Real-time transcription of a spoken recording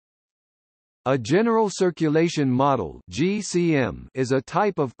A general circulation model (GCM) is a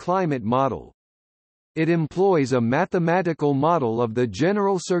type of climate model. It employs a mathematical model of the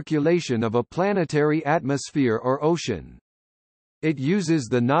general circulation of a planetary atmosphere or ocean. It uses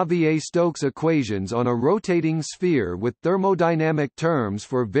the Navier-Stokes equations on a rotating sphere with thermodynamic terms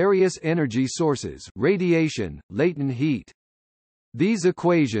for various energy sources: radiation, latent heat. These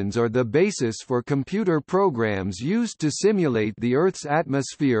equations are the basis for computer programs used to simulate the Earth's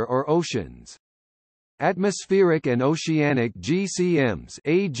atmosphere or oceans. Atmospheric and oceanic GCMs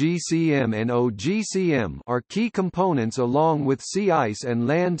 (AGCM and OGCM) are key components along with sea ice and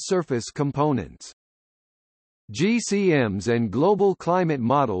land surface components. GCMs and global climate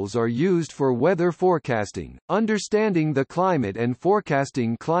models are used for weather forecasting, understanding the climate and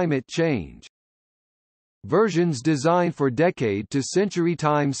forecasting climate change. Versions designed for decade-to-century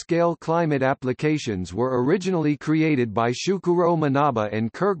time-scale climate applications were originally created by Shukuro Manaba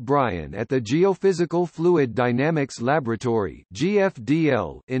and Kirk Bryan at the Geophysical Fluid Dynamics Laboratory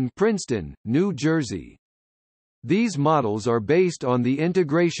 (GFDL) in Princeton, New Jersey. These models are based on the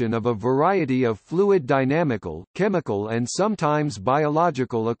integration of a variety of fluid dynamical, chemical and sometimes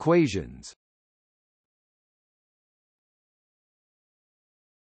biological equations.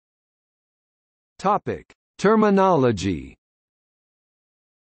 Topic: Terminology.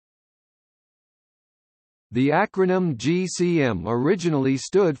 The acronym GCM originally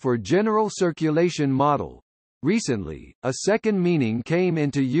stood for General Circulation Model. Recently, a second meaning came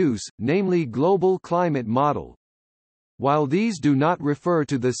into use, namely Global Climate Model. While these do not refer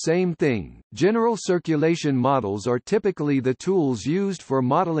to the same thing, general circulation models are typically the tools used for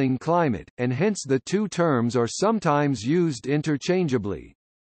modeling climate, and hence the two terms are sometimes used interchangeably.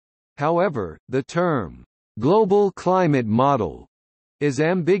 However, the term, "global climate model," is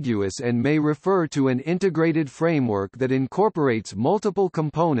ambiguous and may refer to an integrated framework that incorporates multiple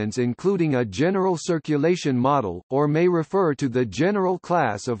components including a general circulation model, or may refer to the general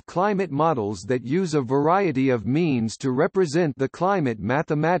class of climate models that use a variety of means to represent the climate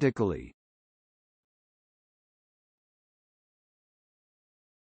mathematically.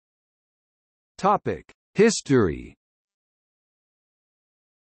 History.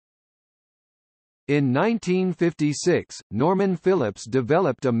 In 1956, Norman Phillips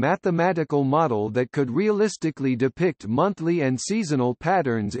developed a mathematical model that could realistically depict monthly and seasonal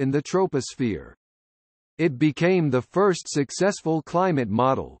patterns in the troposphere. It became the first successful climate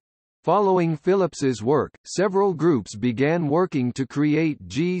model. Following Phillips's work, several groups began working to create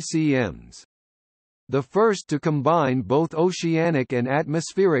GCMs. The first to combine both oceanic and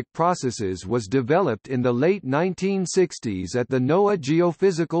atmospheric processes was developed in the late 1960s at the NOAA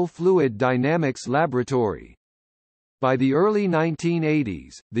Geophysical Fluid Dynamics Laboratory. By the early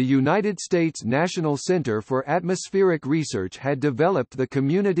 1980s, the United States National Center for Atmospheric Research had developed the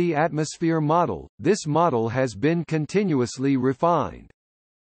Community Atmosphere Model. This model has been continuously refined.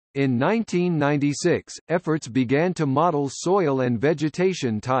 In 1996, efforts began to model soil and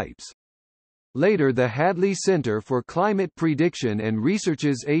vegetation types. Later the Hadley Center for Climate Prediction and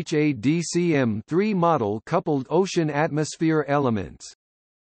Research's HADCM-3 model coupled ocean-atmosphere elements.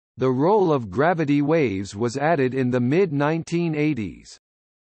 The role of gravity waves was added in the mid-1980s.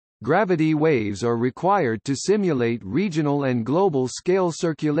 Gravity waves are required to simulate regional and global scale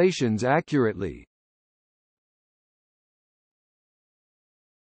circulations accurately.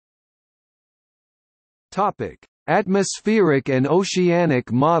 Topic: Atmospheric and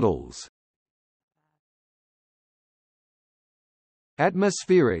oceanic models.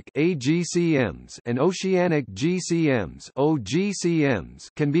 Atmospheric (AGCMs) and oceanic GCMs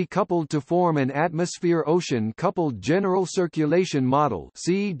 (OGCMs) can be coupled to form an atmosphere-ocean coupled general circulation model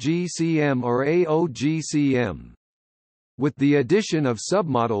 (CGCM or AOGCM). With the addition of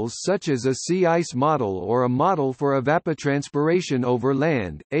submodels such as a sea ice model or a model for evapotranspiration over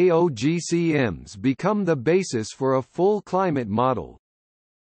land, AOGCMs become the basis for a full climate model.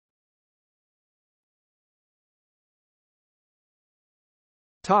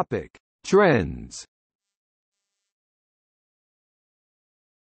 Topic: Trends.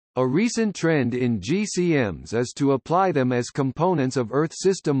 A recent trend in GCMs is to apply them as components of Earth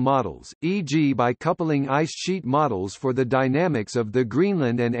system models, e.g. by coupling ice sheet models for the dynamics of the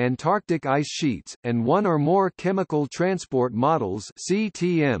Greenland and Antarctic ice sheets, and one or more chemical transport models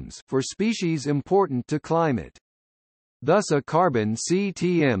 (CTMs) for species important to climate. Thus a carbon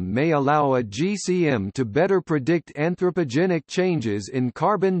CTM may allow a GCM to better predict anthropogenic changes in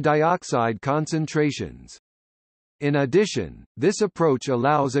carbon dioxide concentrations. In addition, this approach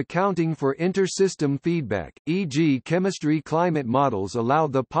allows accounting for inter-system feedback, e.g. chemistry climate models allow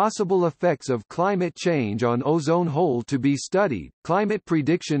the possible effects of climate change on ozone hole to be studied. Climate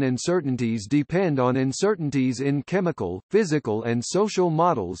prediction uncertainties depend on uncertainties in chemical, physical and social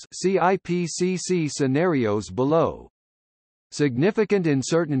models. See IPCC scenarios below. Significant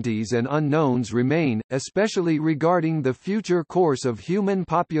uncertainties and unknowns remain, especially regarding the future course of human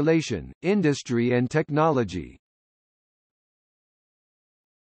population, industry and technology.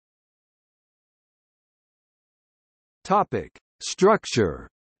 Topic: Structure.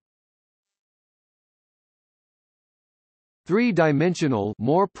 Three-dimensional,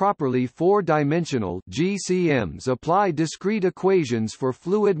 more properly four-dimensional GCMs apply discrete equations for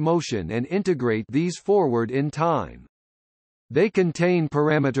fluid motion and integrate these forward in time. They contain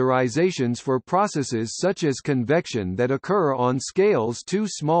parameterizations for processes such as convection that occur on scales too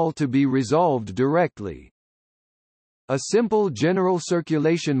small to be resolved directly. A simple general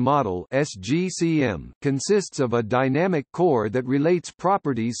circulation model (SGCM) consists of a dynamic core that relates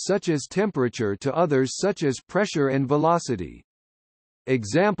properties such as temperature to others such as pressure and velocity.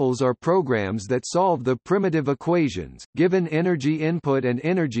 Examples are programs that solve the primitive equations, given energy input and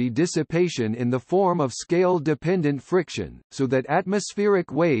energy dissipation in the form of scale-dependent friction, so that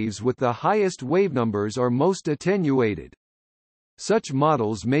atmospheric waves with the highest wavenumbers are most attenuated. Such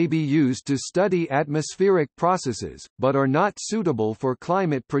models may be used to study atmospheric processes, but are not suitable for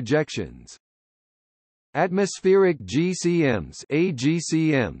climate projections. Atmospheric GCMs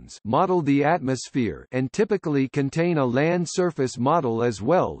 (AGCMs) model the atmosphere and typically contain a land surface model as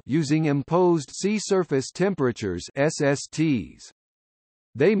well, using imposed sea surface temperatures (SSTs).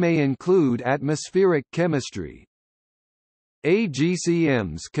 They may include atmospheric chemistry.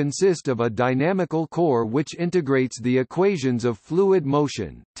 AGCMs consist of a dynamical core which integrates the equations of fluid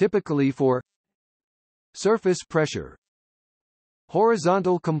motion, typically for surface pressure,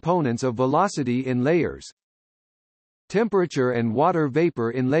 horizontal components of velocity in layers, temperature and water vapor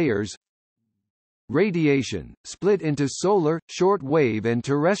in layers, radiation, split into solar, short wave and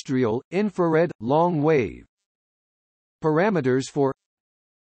terrestrial, infrared, long wave, parameters for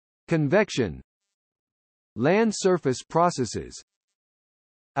convection, land surface processes,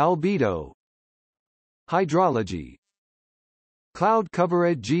 albedo, hydrology. Cloud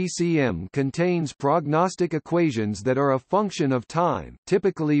cover. GCM contains prognostic equations that are a function of time,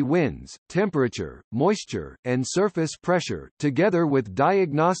 typically winds, temperature, moisture, and surface pressure, together with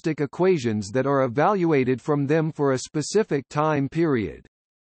diagnostic equations that are evaluated from them for a specific time period.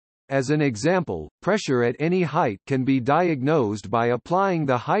 As an example, pressure at any height can be diagnosed by applying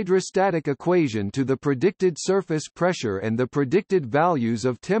the hydrostatic equation to the predicted surface pressure and the predicted values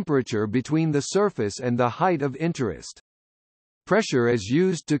of temperature between the surface and the height of interest. Pressure is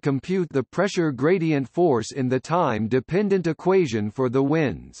used to compute the pressure gradient force in the time-dependent equation for the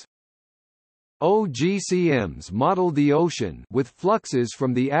winds. OGCMs model the ocean with fluxes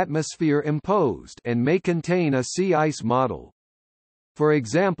from the atmosphere imposed and may contain a sea ice model. For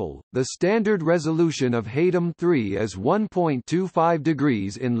example, the standard resolution of Hatem-3 is 1.25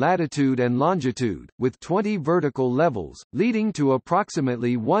 degrees in latitude and longitude, with 20 vertical levels, leading to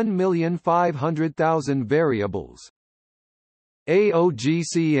approximately 1,500,000 variables.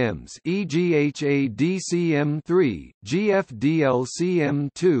 AOGCMs EGHADCM3,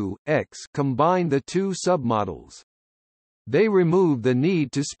 GFDLCM2, combine the two submodels. They remove the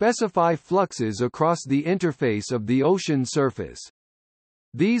need to specify fluxes across the interface of the ocean surface.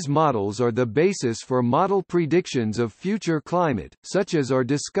 These models are the basis for model predictions of future climate, such as are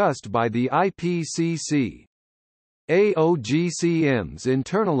discussed by the IPCC. AOGCMs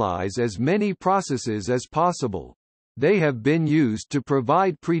internalize as many processes as possible. They have been used to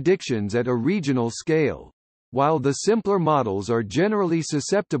provide predictions at a regional scale. While the simpler models are generally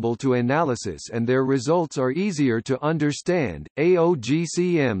susceptible to analysis and their results are easier to understand,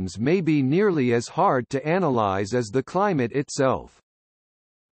 AOGCMs may be nearly as hard to analyze as the climate itself.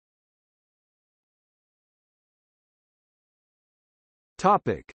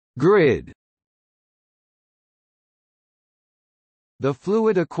 Topic: Grid. The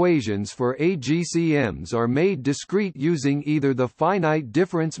fluid equations for AGCMs are made discrete using either the finite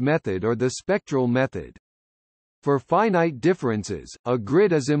difference method or the spectral method. For finite differences, a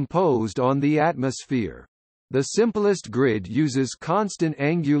grid is imposed on the atmosphere. The simplest grid uses constant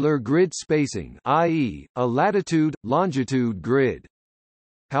angular grid spacing, i.e., a latitude-longitude grid.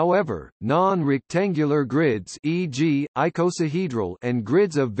 However, non-rectangular grids, e.g., icosahedral, and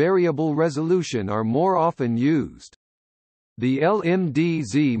grids of variable resolution are more often used. The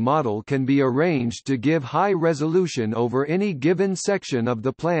LMDZ model can be arranged to give high resolution over any given section of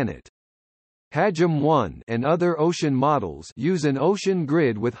the planet. HAJM-1 and other ocean models use an ocean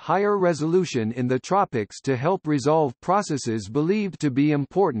grid with higher resolution in the tropics to help resolve processes believed to be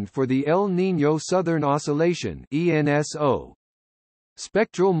important for the El Niño Southern Oscillation (ENSO).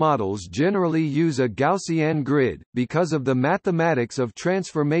 Spectral models generally use a Gaussian grid, because of the mathematics of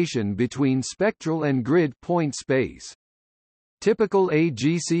transformation between spectral and grid point space. Typical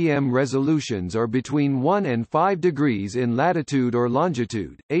AGCM resolutions are between 1 and 5 degrees in latitude or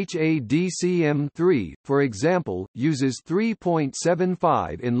longitude. HADCM3, for example, uses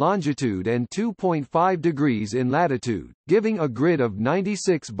 3.75 in longitude and 2.5 degrees in latitude, giving a grid of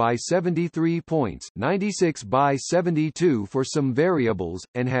 96 by 73 points, 96 by 72 for some variables,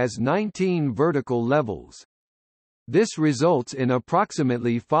 and has 19 vertical levels. This results in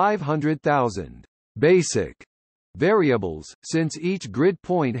approximately 500,000 basic variables, since each grid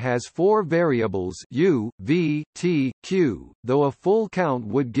point has 4 variables u, v, t, q, though a full count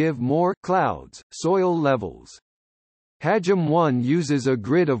would give more clouds, soil levels. HAJM-1 uses a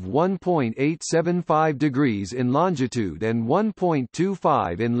grid of 1.875 degrees in longitude and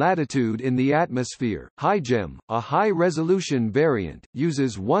 1.25 in latitude in the atmosphere. HIJM, a high-resolution variant,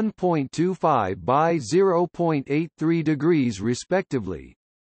 uses 1.25 by 0.83 degrees respectively.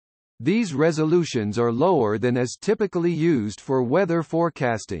 These resolutions are lower than is typically used for weather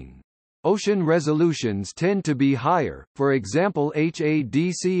forecasting. Ocean resolutions tend to be higher, for example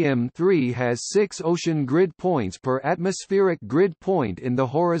HADCM3 has 6 ocean grid points per atmospheric grid point in the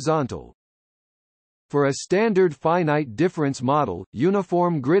horizontal. For a standard finite difference model,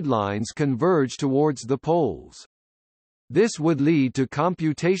 uniform grid lines converge towards the poles. This would lead to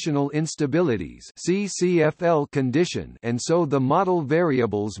computational instabilities, see CFL condition, and so the model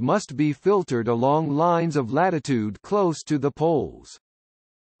variables must be filtered along lines of latitude close to the poles.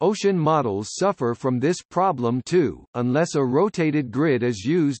 Ocean models suffer from this problem too, unless a rotated grid is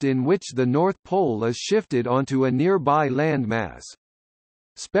used in which the North Pole is shifted onto a nearby landmass.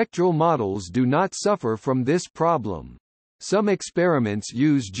 Spectral models do not suffer from this problem. Some experiments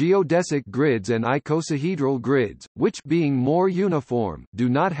use geodesic grids and icosahedral grids, which, being more uniform, do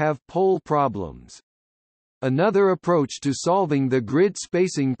not have pole problems. Another approach to solving the grid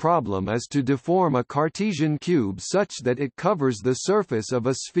spacing problem is to deform a Cartesian cube such that it covers the surface of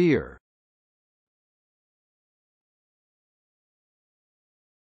a sphere.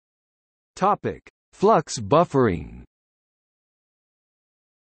 Topic: Flux buffering.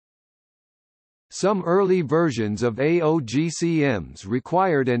 Some early versions of AOGCMs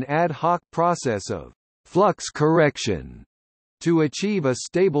required an ad hoc process of flux correction to achieve a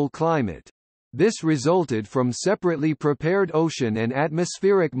stable climate. This resulted from separately prepared ocean and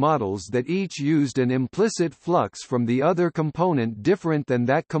atmospheric models that each used an implicit flux from the other component different than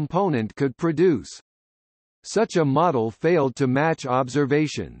that component could produce. Such a model failed to match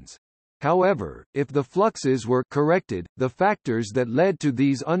observations. However, if the fluxes were corrected, the factors that led to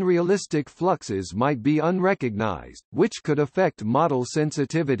these unrealistic fluxes might be unrecognized, which could affect model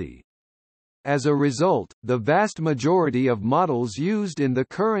sensitivity. As a result, the vast majority of models used in the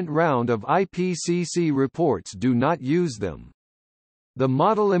current round of IPCC reports do not use them. The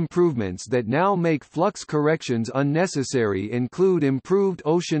model improvements that now make flux corrections unnecessary include improved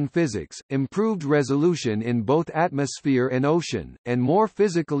ocean physics, improved resolution in both atmosphere and ocean, and more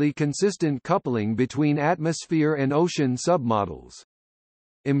physically consistent coupling between atmosphere and ocean submodels.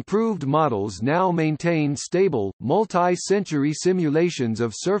 Improved models now maintain stable, multi-century simulations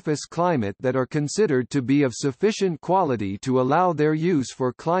of surface climate that are considered to be of sufficient quality to allow their use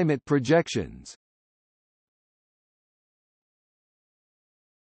for climate projections.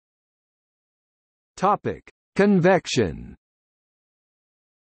 Topic: Convection.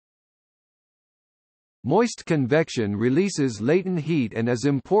 Moist convection releases latent heat and is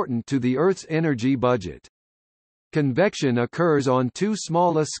important to the Earth's energy budget. Convection occurs on too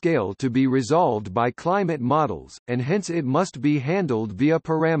small a scale to be resolved by climate models, and hence it must be handled via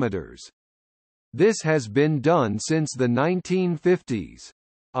parameters. This has been done since the 1950s.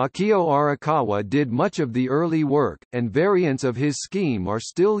 Akio Arakawa did much of the early work, and variants of his scheme are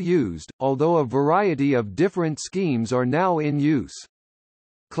still used, although a variety of different schemes are now in use.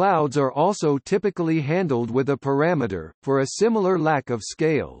 Clouds are also typically handled with a parameter, for a similar lack of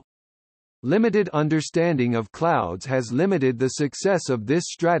scale. Limited understanding of clouds has limited the success of this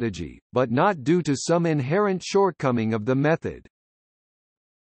strategy, but not due to some inherent shortcoming of the method.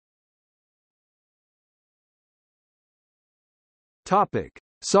 Topic: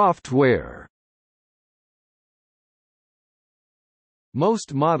 Software.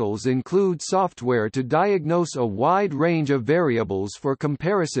 Most models include software to diagnose a wide range of variables for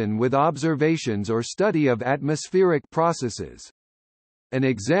comparison with observations or study of atmospheric processes. An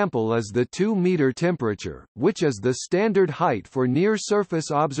example is the 2-meter temperature, which is the standard height for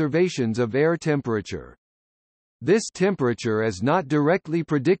near-surface observations of air temperature. This temperature is not directly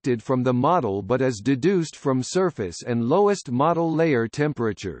predicted from the model but is deduced from surface and lowest model layer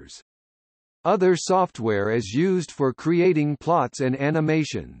temperatures. Other software is used for creating plots and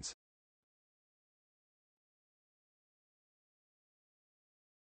animations.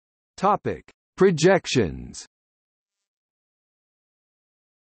 Topic: Projections.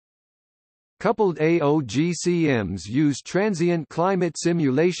 Coupled AOGCMs use transient climate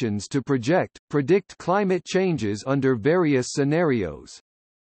simulations to predict climate changes under various scenarios.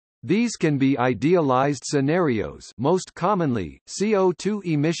 These can be idealized scenarios, most commonly, CO2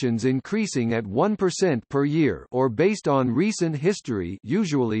 emissions increasing at 1% per year, or based on recent history,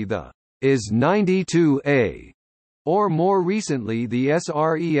 usually the is-92A, or more recently the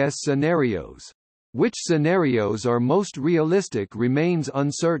SRES scenarios. Which scenarios are most realistic remains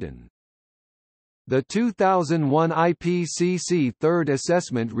uncertain. The 2001 IPCC Third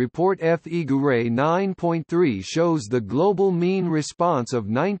Assessment Report FIGURE 9.3 shows the global mean response of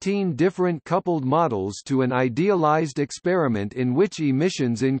 19 different coupled models to an idealized experiment in which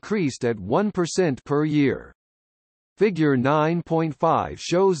emissions increased at 1% per year. Figure 9.5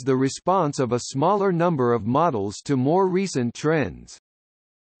 shows the response of a smaller number of models to more recent trends.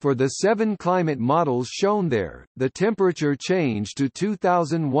 For the 7 climate models shown there, the temperature change to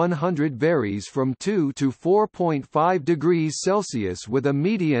 2100 varies from 2 to 4.5 degrees Celsius with a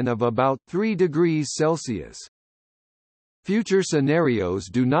median of about 3 degrees Celsius. Future scenarios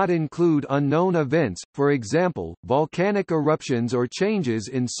do not include unknown events, for example, volcanic eruptions or changes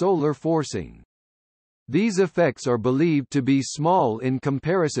in solar forcing. These effects are believed to be small in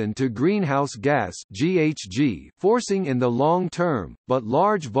comparison to greenhouse gas (GHG) forcing in the long term, but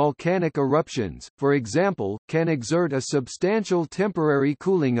large volcanic eruptions, for example, can exert a substantial temporary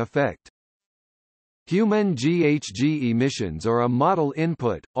cooling effect. Human GHG emissions are a model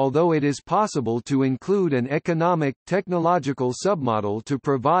input, although it is possible to include an economic, technological submodel to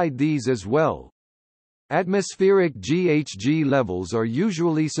provide these as well. Atmospheric GHG levels are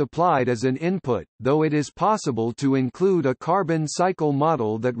usually supplied as an input, though it is possible to include a carbon cycle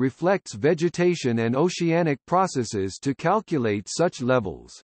model that reflects vegetation and oceanic processes to calculate such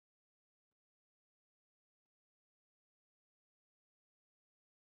levels.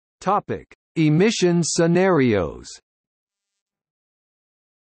 Topic: Emissions scenarios.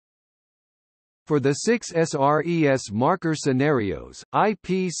 For the 6 SRES marker scenarios,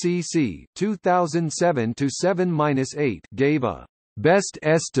 IPCC 2007-7-8 gave a best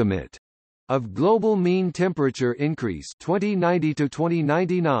estimate of global mean temperature increase 2090 to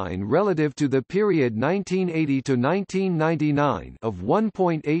 2099 relative to the period 1980 to 1999 of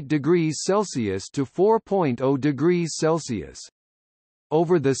 1.8 degrees Celsius to 4.0 degrees Celsius.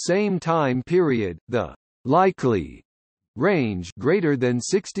 Over the same time period, the likely range greater than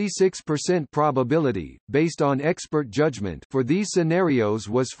 66% probability, based on expert judgment for these scenarios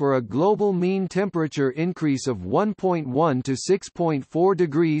was for a global mean temperature increase of 1.1 to 6.4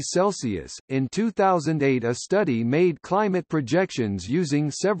 degrees Celsius. In 2008 a study made climate projections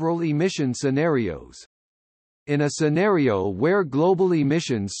using several emission scenarios. In a scenario where global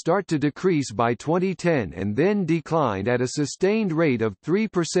emissions start to decrease by 2010 and then declined at a sustained rate of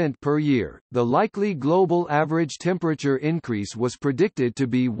 3% per year, the likely global average temperature increase was predicted to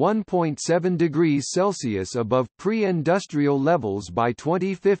be 1.7 degrees Celsius above pre-industrial levels by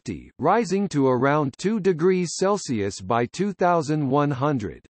 2050, rising to around 2 degrees Celsius by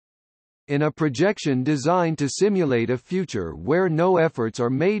 2100. In a projection designed to simulate a future where no efforts are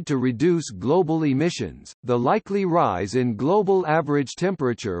made to reduce global emissions, the likely rise in global average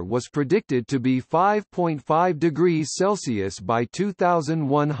temperature was predicted to be 5.5 degrees Celsius by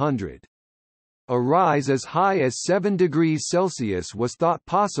 2100. A rise as high as 7 degrees Celsius was thought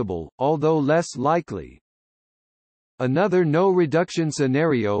possible, although less likely. Another no-reduction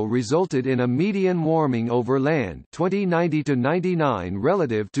scenario resulted in a median warming over land 2090 to 99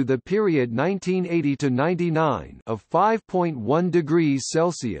 relative to the period 1980 to 99 of 5.1 degrees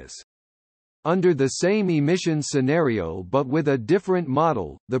Celsius. Under the same emissions scenario but with a different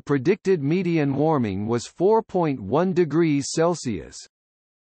model, the predicted median warming was 4.1 degrees Celsius.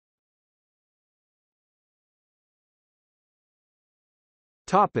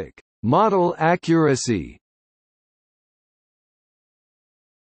 Topic: Model accuracy.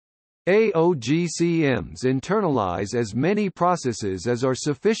 AOGCMs internalize as many processes as are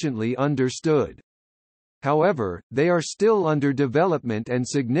sufficiently understood. However, they are still under development and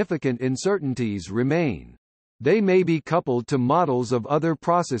significant uncertainties remain. They may be coupled to models of other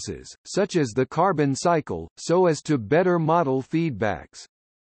processes, such as the carbon cycle, so as to better model feedbacks.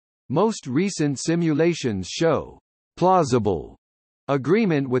 Most recent simulations show plausible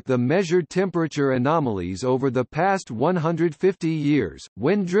agreement with the measured temperature anomalies over the past 150 years,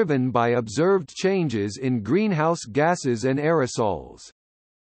 when driven by observed changes in greenhouse gases and aerosols.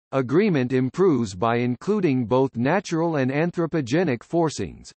 Agreement improves by including both natural and anthropogenic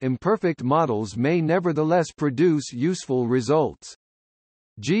forcings. Imperfect models may nevertheless produce useful results.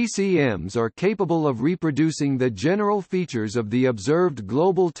 GCMs are capable of reproducing the general features of the observed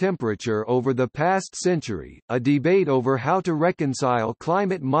global temperature over the past century. A debate over how to reconcile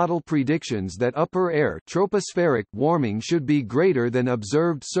climate model predictions that upper air tropospheric warming should be greater than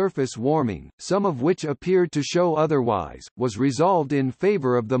observed surface warming, some of which appeared to show otherwise, was resolved in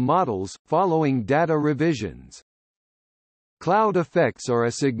favor of the models, following data revisions. Cloud effects are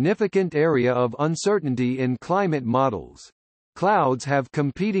a significant area of uncertainty in climate models. Clouds have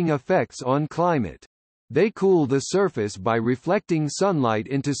competing effects on climate. They cool the surface by reflecting sunlight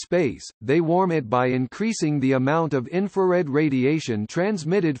into space, they warm it by increasing the amount of infrared radiation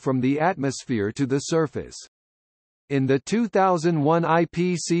transmitted from the atmosphere to the surface. In the 2001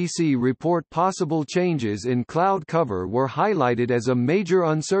 IPCC report, possible changes in cloud cover were highlighted as a major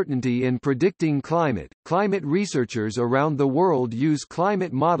uncertainty in predicting climate. Climate researchers around the world use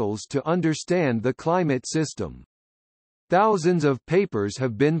climate models to understand the climate system. Thousands of papers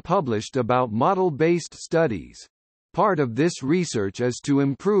have been published about model-based studies. Part of this research is to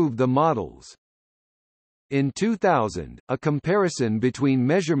improve the models. In 2000, a comparison between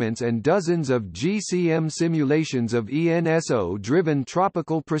measurements and dozens of GCM simulations of ENSO-driven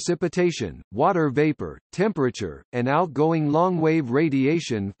tropical precipitation, water vapor, temperature, and outgoing long-wave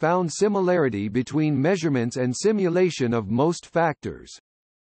radiation found similarity between measurements and simulation of most factors.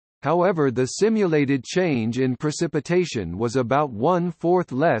 However, the simulated change in precipitation was about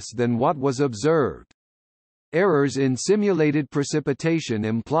 1/4 less than what was observed. Errors in simulated precipitation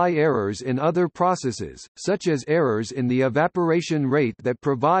imply errors in other processes, such as errors in the evaporation rate that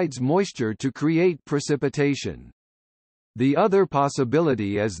provides moisture to create precipitation. The other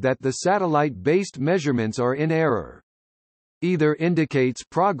possibility is that the satellite-based measurements are in error. Either indicates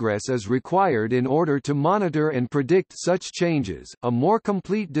progress is required in order to monitor and predict such changes. A more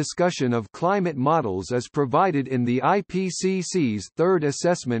complete discussion of climate models is provided in the IPCC's third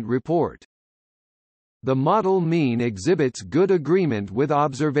assessment report. The model mean exhibits good agreement with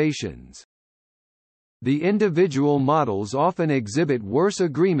observations. The individual models often exhibit worse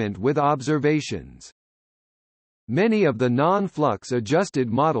agreement with observations. Many of the non-flux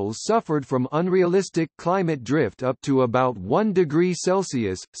adjusted models suffered from unrealistic climate drift up to about 1 degree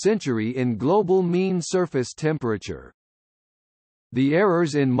Celsius century in global mean surface temperature. The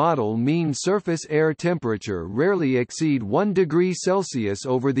errors in model mean surface air temperature rarely exceed 1 degree Celsius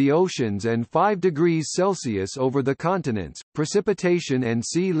over the oceans and 5 degrees Celsius over the continents. Precipitation and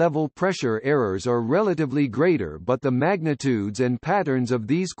sea level pressure errors are relatively greater, but the magnitudes and patterns of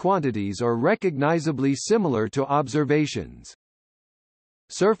these quantities are recognizably similar to observations.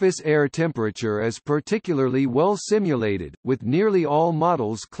 Surface air temperature is particularly well simulated, with nearly all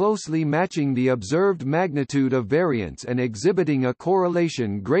models closely matching the observed magnitude of variance and exhibiting a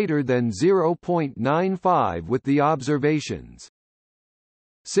correlation greater than 0.95 with the observations.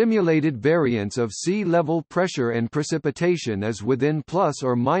 Simulated variance of sea level pressure and precipitation is within plus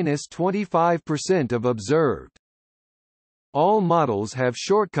or minus 25% of observed. All models have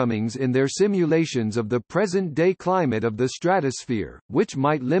shortcomings in their simulations of the present-day climate of the stratosphere, which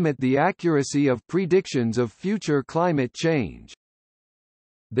might limit the accuracy of predictions of future climate change.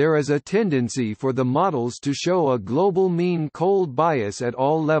 There is a tendency for the models to show a global mean cold bias at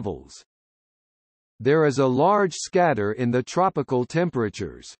all levels. There is a large scatter in the tropical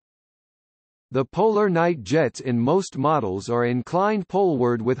temperatures. The polar night jets in most models are inclined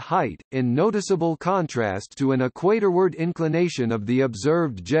poleward with height, in noticeable contrast to an equatorward inclination of the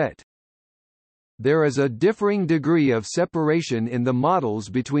observed jet. There is a differing degree of separation in the models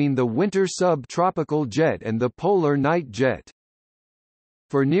between the winter subtropical jet and the polar night jet.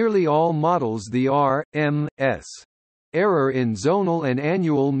 For nearly all models, the R.M.S. error in zonal and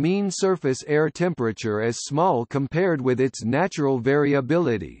annual mean surface air temperature is small compared with its natural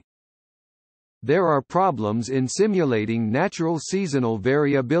variability. There are problems in simulating natural seasonal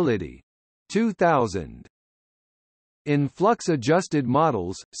variability. 2000. In flux-adjusted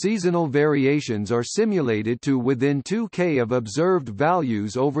models, seasonal variations are simulated to within 2K of observed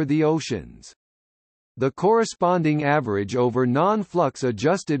values over the oceans. The corresponding average over non-flux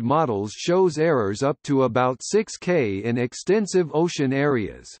adjusted models shows errors up to about 6K in extensive ocean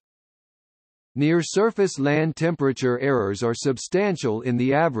areas. Near-surface land temperature errors are substantial in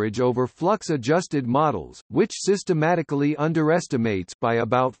the average over flux-adjusted models, which systematically underestimates by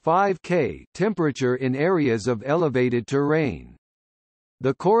about 5 K temperature in areas of elevated terrain.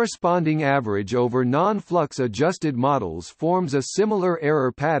 The corresponding average over non-flux adjusted models forms a similar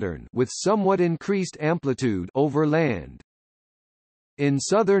error pattern with somewhat increased amplitude over land. In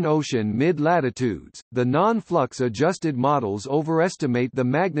Southern Ocean mid-latitudes, the non-flux adjusted models overestimate the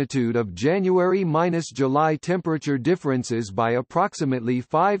magnitude of January–July temperature differences by approximately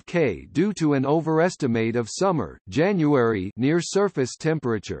 5 K due to an overestimate of summer January near-surface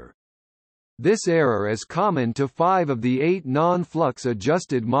temperature. This error is common to 5 of the 8 non-flux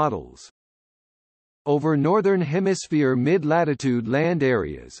adjusted models. Over Northern Hemisphere mid-latitude land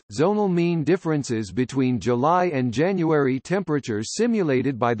areas, zonal mean differences between July and January temperatures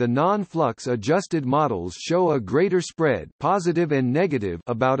simulated by the non-flux adjusted models show a greater spread, positive and negative,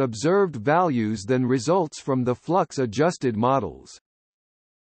 about observed values than results from the flux adjusted models.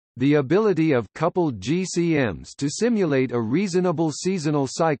 The ability of coupled GCMs to simulate a reasonable seasonal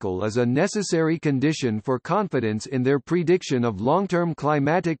cycle is a necessary condition for confidence in their prediction of long-term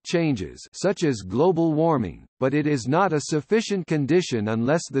climatic changes such as global warming, but it is not a sufficient condition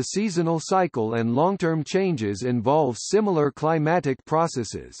unless the seasonal cycle and long-term changes involve similar climatic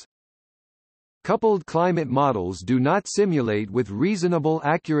processes. Coupled climate models do not simulate with reasonable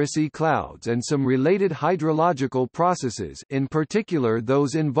accuracy clouds and some related hydrological processes, in particular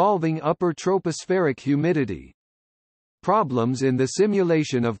those involving upper tropospheric humidity. Problems in the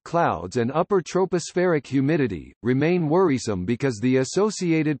simulation of clouds and upper tropospheric humidity remain worrisome because the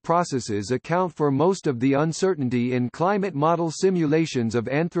associated processes account for most of the uncertainty in climate model simulations of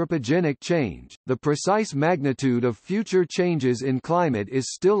anthropogenic change. The precise magnitude of future changes in climate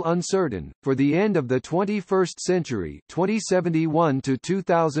is still uncertain. For the end of the 21st century, 2071 to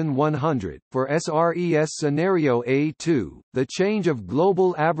 2100, for SRES scenario A2, the change of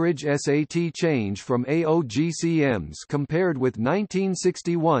global average SAT change from AOGCMs compared with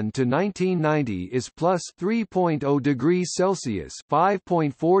 1961 to 1990 is plus 3.0 degrees Celsius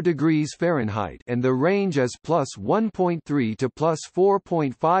 (5.4 degrees Fahrenheit), and the range is plus 1.3 to plus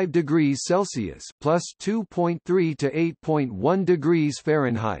 4.5 degrees Celsius (plus 2.3 to 8.1 degrees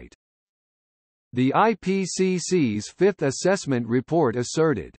Fahrenheit). The IPCC's fifth assessment report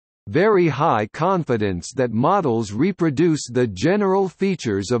asserted very high confidence that models reproduce the general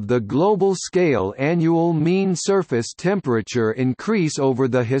features of the global scale annual mean surface temperature increase over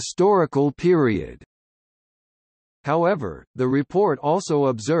the historical period. However, the report also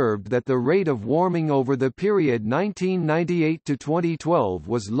observed that the rate of warming over the period 1998 to 2012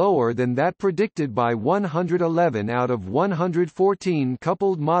 was lower than that predicted by 111 out of 114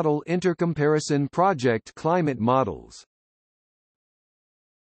 coupled model intercomparison project climate models.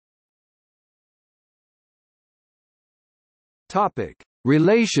 Topic: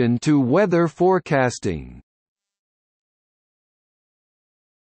 Relation to weather forecasting.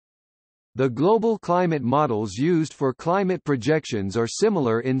 The global climate models used for climate projections are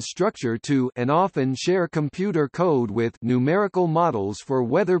similar in structure to and often share computer code with numerical models for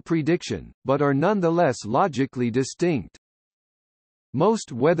weather prediction, but are nonetheless logically distinct.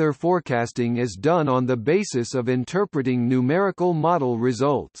 Most weather forecasting is done on the basis of interpreting numerical model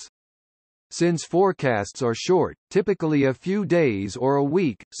results. Since forecasts are short, typically a few days or a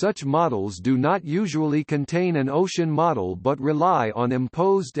week, such models do not usually contain an ocean model but rely on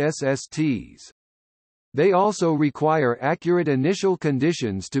imposed SSTs. They also require accurate initial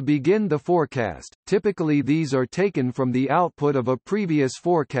conditions to begin the forecast. Typically these are taken from the output of a previous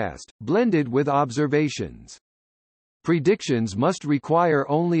forecast, blended with observations. Predictions must require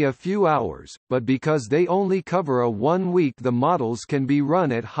only a few hours, but because they only cover a 1 week, the models can be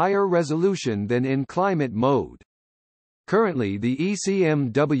run at higher resolution than in climate mode. Currently the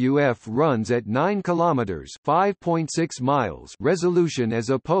ECMWF runs at 9 km (5.6 miles) resolution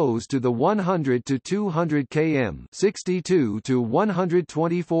as opposed to the 100 to 200 km (62 to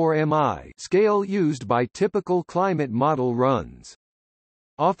 124 mi) scale used by typical climate model runs.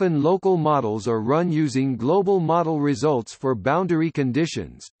 Often local models are run using global model results for boundary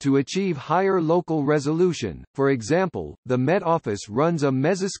conditions, to achieve higher local resolution. For example, the Met Office runs a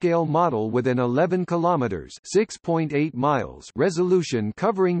mesoscale model with an 11 km (6.8 miles) resolution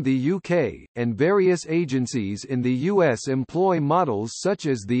covering the UK, and various agencies in the US employ models such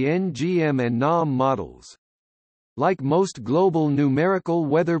as the NGM and NOM models. Like most global numerical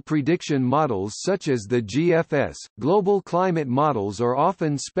weather prediction models such as the GFS, global climate models are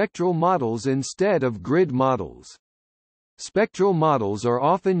often spectral models instead of grid models. Spectral models are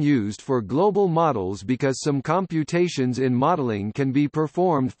often used for global models because some computations in modeling can be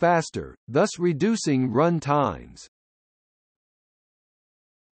performed faster, thus reducing run times.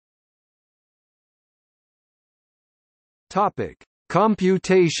 Topic: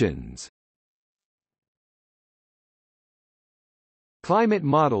 Computations. Climate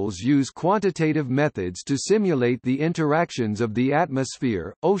models use quantitative methods to simulate the interactions of the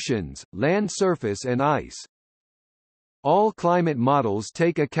atmosphere, oceans, land surface and ice. All climate models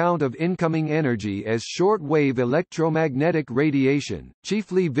take account of incoming energy as short-wave electromagnetic radiation,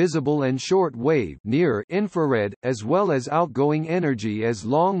 chiefly visible and short-wave near infrared, as well as outgoing energy as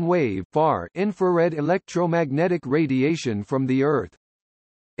long-wave far infrared electromagnetic radiation from the Earth.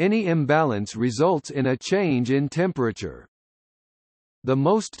 Any imbalance results in a change in temperature. The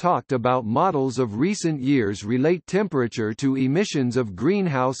most talked about models of recent years relate temperature to emissions of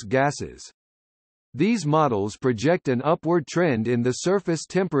greenhouse gases. These models project an upward trend in the surface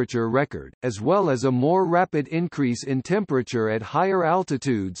temperature record, as well as a more rapid increase in temperature at higher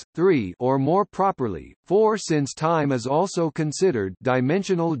altitudes, 3 or more properly, 4 since time is also considered.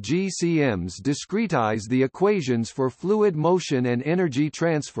 Dimensional GCMs discretize the equations for fluid motion and energy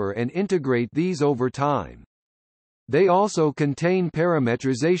transfer and integrate these over time. They also contain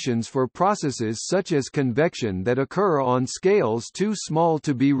parametrizations for processes such as convection that occur on scales too small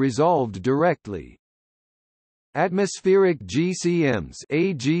to be resolved directly. Atmospheric GCMs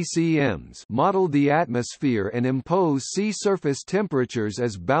 (AGCMs) model the atmosphere and impose sea surface temperatures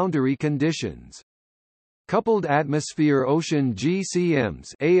as boundary conditions. Coupled atmosphere-ocean GCMs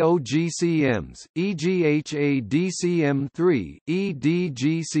 (AOGCMs), EGHA-DCM3,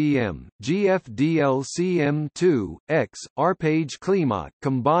 EDGCM, GFDLCM2, X, Arpage-Climot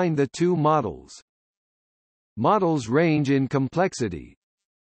combine the two models. Models range in complexity.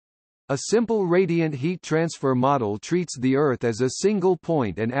 A simple radiant heat transfer model treats the Earth as a single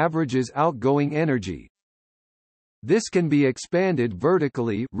point and averages outgoing energy. This can be expanded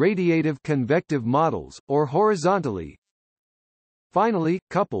vertically, radiative-convective models, or horizontally. Finally,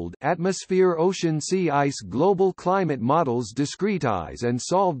 coupled atmosphere-ocean-sea ice global climate models discretize and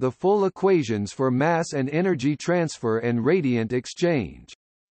solve the full equations for mass and energy transfer and radiant exchange.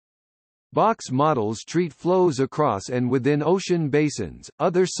 Box models treat flows across and within ocean basins.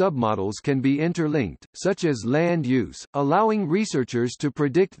 Other submodels can be interlinked, such as land use, allowing researchers to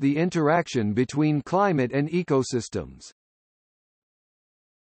predict the interaction between climate and ecosystems.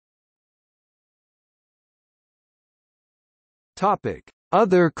 Topic: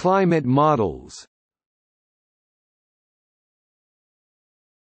 Other climate models.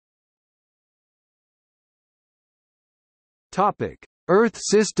 Topic: Earth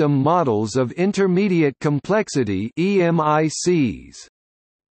System Models of Intermediate Complexity (EMICs).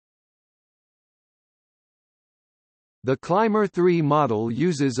 The Climber 3 model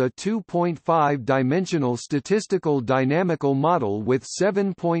uses a 2.5-dimensional statistical dynamical model with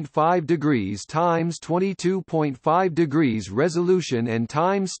 7.5 degrees times 22.5 degrees resolution and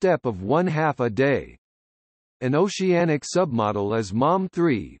time step of 1/2 a day. An oceanic submodel is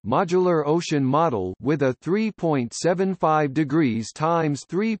MOM3 modular ocean model with a 3.75 degrees times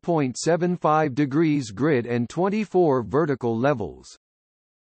 3.75 degrees grid and 24 vertical levels.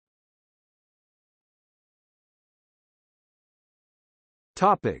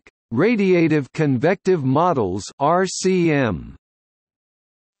 Topic: Radiative-convective models (RCM).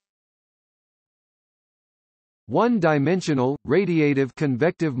 One-dimensional,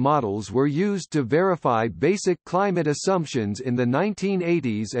 radiative-convective models were used to verify basic climate assumptions in the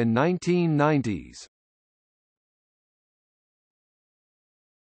 1980s and 1990s.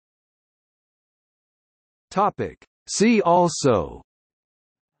 Topic: See also: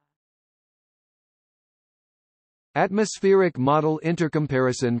 Atmospheric Model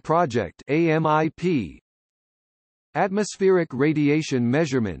Intercomparison Project (AMIP), Atmospheric Radiation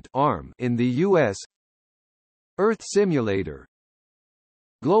Measurement (ARM) in the U.S., Earth Simulator,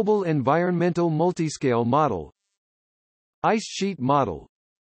 Global Environmental Multiscale Model, Ice Sheet Model,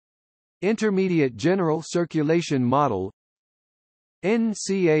 Intermediate General Circulation Model,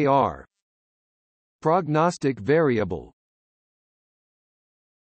 NCAR, Prognostic Variable.